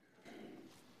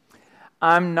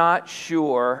I'm not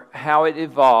sure how it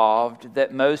evolved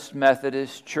that most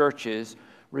Methodist churches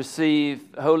receive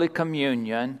Holy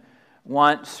Communion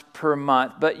once per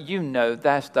month, but you know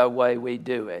that's the way we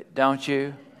do it, don't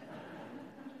you?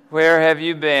 Where have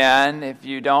you been if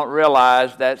you don't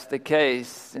realize that's the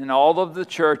case? In all of the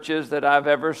churches that I've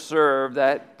ever served,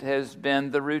 that has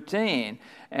been the routine.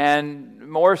 And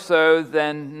more so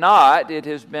than not, it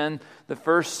has been the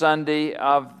first Sunday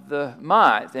of the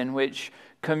month in which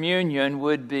communion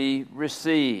would be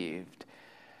received.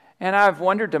 And I've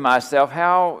wondered to myself,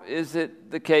 how is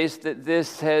it the case that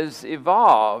this has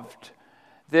evolved?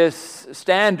 This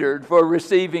standard for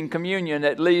receiving communion,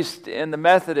 at least in the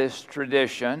Methodist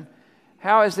tradition,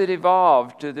 how has it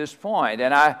evolved to this point?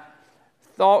 And I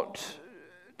thought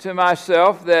to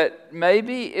myself that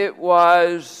maybe it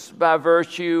was by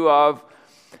virtue of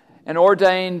an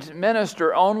ordained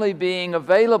minister only being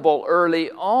available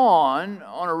early on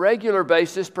a regular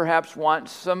basis, perhaps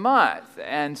once a month.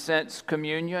 And since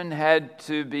communion had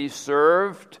to be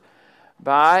served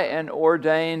by an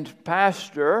ordained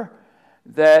pastor,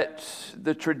 that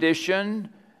the tradition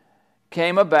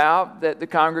came about that the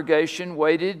congregation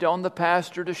waited on the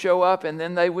pastor to show up and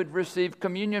then they would receive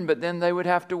communion, but then they would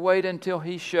have to wait until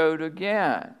he showed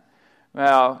again.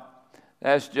 Well,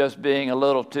 that's just being a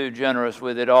little too generous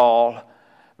with it all,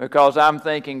 because I'm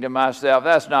thinking to myself,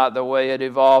 that's not the way it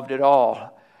evolved at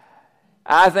all.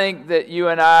 I think that you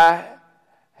and I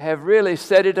have really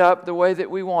set it up the way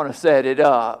that we want to set it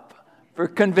up for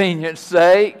convenience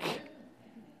sake.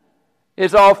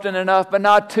 It's often enough, but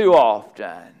not too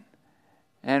often.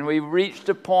 And we've reached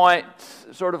a point,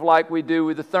 sort of like we do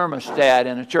with the thermostat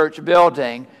in a church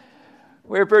building,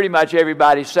 where pretty much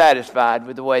everybody's satisfied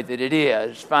with the way that it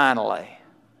is, finally.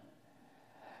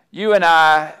 You and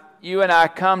I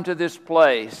come to this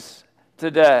place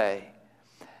today,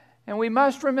 and we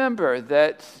must remember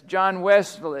that John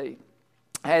Wesley,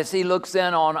 as he looks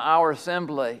in on our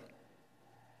assembly,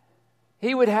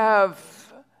 he would have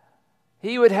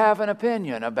an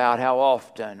opinion about how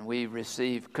often we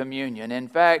receive communion. In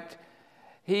fact,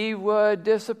 he would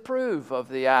disapprove of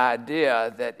the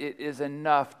idea that it is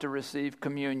enough to receive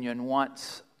communion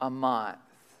once a month.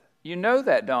 You know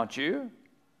that, don't you?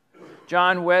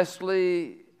 John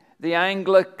Wesley, the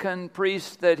Anglican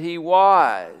priest that he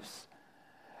was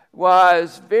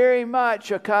very much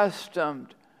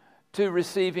accustomed to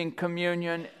receiving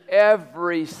communion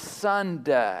every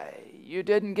Sunday. You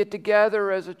didn't get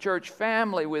together as a church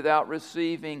family without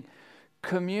receiving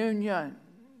communion.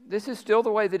 This is still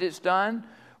the way that it's done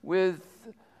with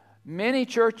many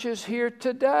churches here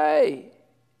today.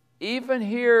 Even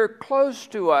here close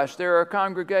to us, there are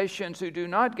congregations who do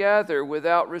not gather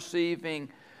without receiving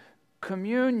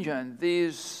communion,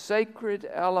 these sacred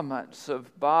elements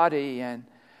of body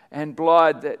and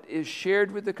blood that is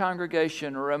shared with the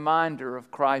congregation, a reminder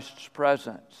of Christ's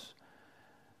presence.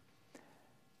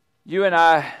 You and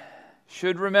I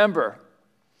should remember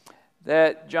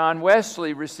that John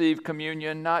Wesley received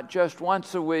communion not just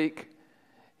once a week.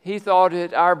 He thought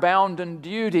it our bounden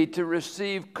duty to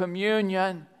receive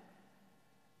communion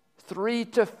 3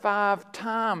 to 5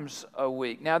 times a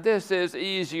week. Now, this is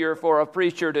easier for a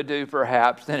preacher to do,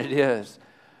 perhaps, than it is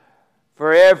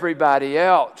for everybody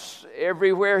else.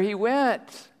 Everywhere he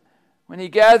went, when he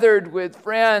gathered with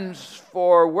friends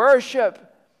for worship,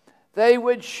 they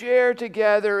would share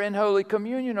together in Holy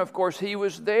Communion. Of course, he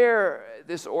was there,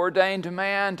 this ordained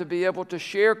man, to be able to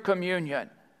share communion.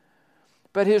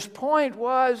 But his point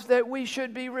was that we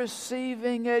should be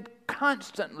receiving it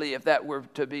constantly if that were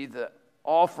to be the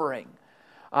offering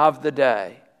of the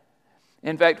day.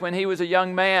 In fact, when he was a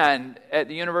young man at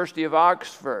the University of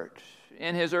Oxford,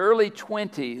 in his early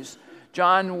 20s,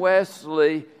 John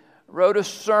Wesley wrote a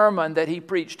sermon that he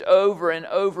preached over and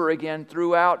over again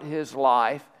throughout his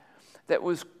life that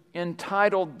was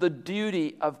entitled The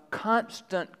Duty of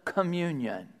Constant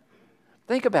Communion.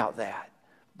 Think about that.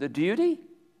 The duty?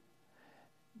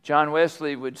 John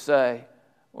Wesley would say,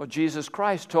 well, Jesus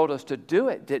Christ told us to do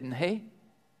it, didn't he?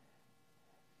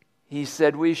 He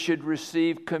said we should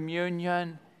receive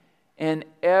communion in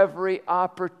every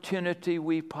opportunity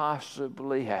we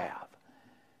possibly have,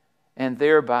 and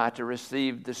thereby to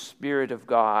receive the Spirit of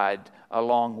God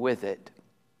along with it.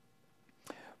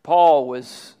 Paul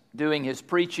was doing his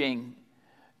preaching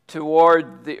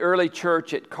toward the early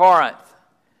church at Corinth.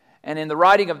 And in the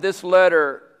writing of this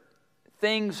letter,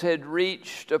 things had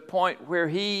reached a point where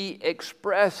he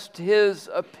expressed his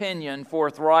opinion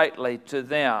forthrightly to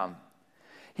them.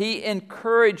 He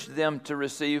encouraged them to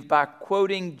receive by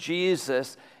quoting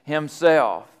Jesus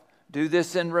himself. Do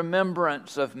this in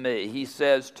remembrance of me, he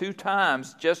says 2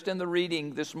 times just in the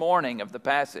reading this morning of the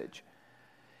passage.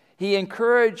 He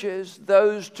encourages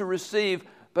those to receive,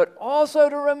 but also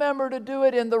to remember to do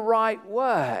it in the right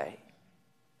way.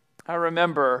 I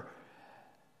remember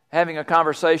having a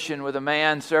conversation with a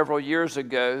man several years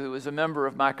ago who was a member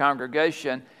of my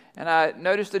congregation, and I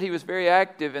noticed that he was very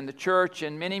active in the church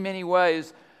in many, many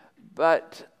ways,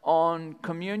 but on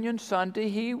Communion Sunday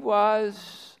he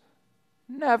was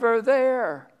never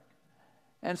there.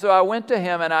 And so I went to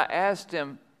him and I asked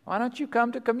him, "Why don't you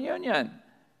come to communion?"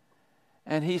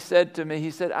 And he said to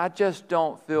me, "I just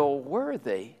don't feel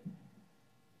worthy."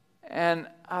 And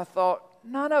I thought,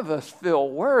 none of us feel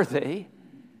worthy.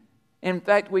 In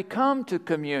fact, we come to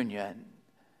communion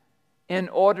in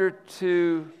order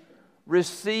to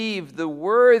receive the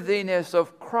worthiness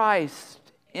of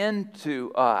Christ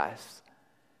into us,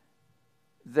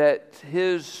 that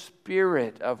His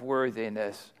Spirit of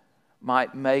worthiness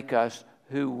might make us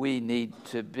who we need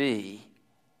to be.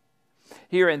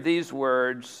 Here in these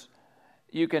words,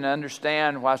 you can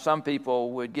understand why some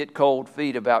people would get cold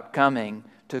feet about coming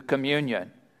to communion.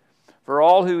 For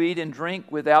all who eat and drink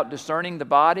without discerning the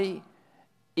body,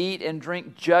 eat and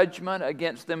drink judgment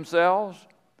against themselves.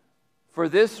 For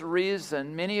this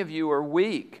reason, many of you are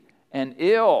weak and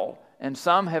ill, and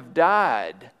some have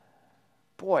died.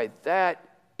 Boy, that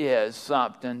is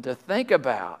something to think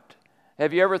about.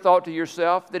 Have you ever thought to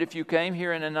yourself that if you came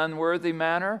here in an unworthy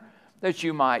manner, that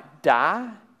you might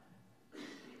die?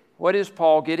 What is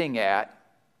Paul getting at?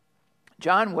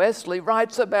 John Wesley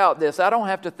writes about this. I don't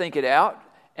have to think it out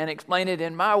and explain it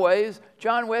in my ways.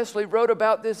 John Wesley wrote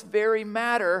about this very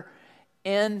matter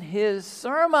in his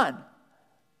sermon.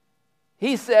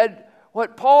 He said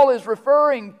what Paul is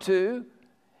referring to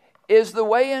is the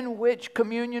way in which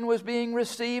communion was being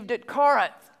received at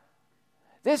Corinth.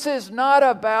 This is not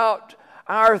about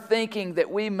our thinking that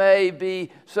we may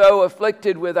be so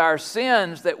afflicted with our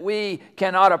sins that we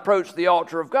cannot approach the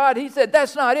altar of God. He said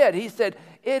that's not it. He said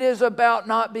it is about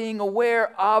not being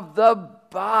aware of the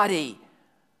body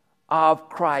of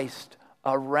Christ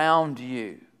around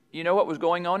you. You know what was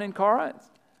going on in Corinth?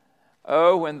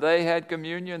 Oh, when they had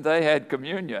communion, they had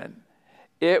communion.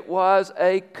 It was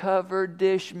a covered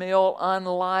dish meal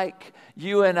unlike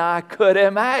you and I could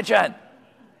imagine.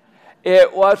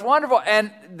 It was wonderful.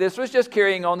 And this was just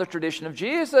carrying on the tradition of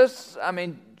Jesus. I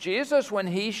mean, Jesus, when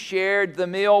He shared the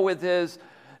meal with His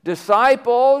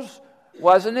disciples,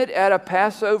 wasn't it at a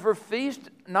Passover feast?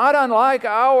 Not unlike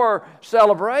our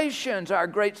celebrations, our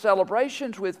great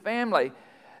celebrations with family.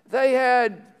 They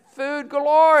had food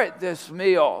galore at this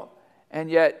meal.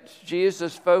 And yet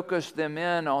Jesus focused them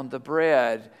in on the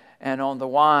bread and on the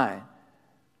wine.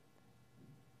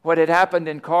 What had happened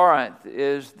in Corinth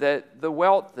is that the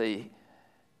wealthy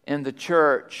in the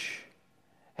church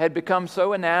had become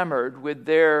so enamored with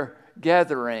their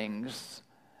gatherings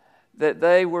that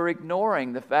they were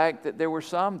ignoring the fact that there were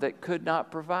some that could not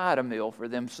provide a meal for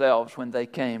themselves when they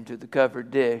came to the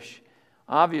covered dish.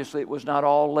 Obviously, it was not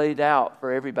all laid out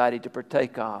for everybody to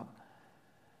partake of.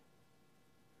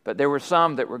 But there were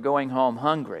some that were going home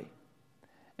hungry.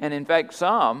 And in fact,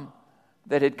 some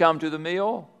that had come to the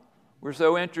meal were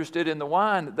so interested in the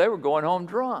wine that they were going home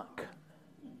drunk.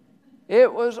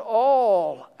 It was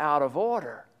all out of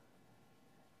order.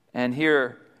 And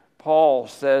here Paul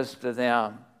says to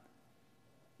them,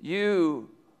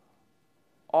 you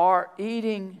are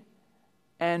eating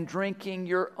and drinking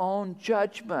your own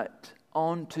judgment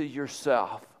onto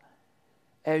yourself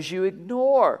as you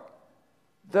ignore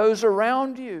those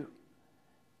around you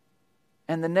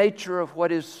and the nature of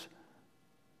what is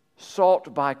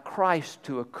sought by Christ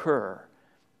to occur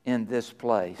in this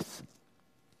place.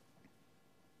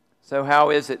 So how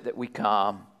is it that we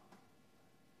come?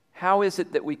 How is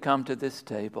it that we come to this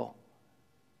table?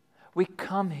 We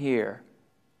come here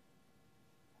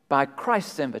by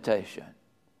Christ's invitation.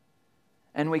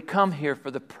 And we come here for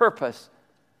the purpose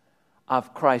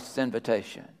of Christ's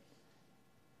invitation.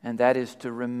 And that is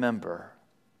to remember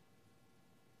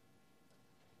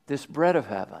this bread of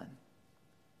heaven,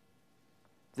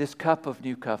 this cup of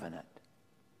new covenant.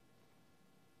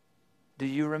 Do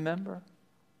you remember?